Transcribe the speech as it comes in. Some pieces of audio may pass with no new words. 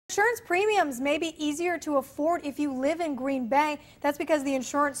Insurance premiums may be easier to afford if you live in Green Bay. That's because the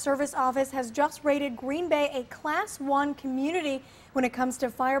Insurance Service Office has just rated Green Bay a Class 1 community when it comes to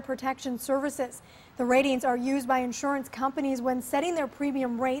fire protection services. The ratings are used by insurance companies when setting their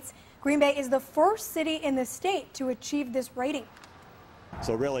premium rates. Green Bay is the first city in the state to achieve this rating.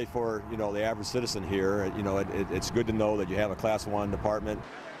 So really for, the average citizen here, it's good to know that you have a Class 1 department.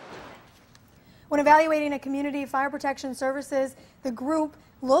 When evaluating a community fire protection services, the group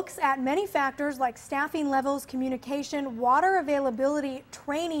looks at many factors like staffing levels, communication, water availability,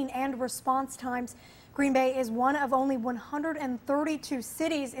 training, and response times. Green Bay is one of only 132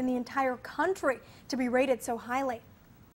 cities in the entire country to be rated so highly.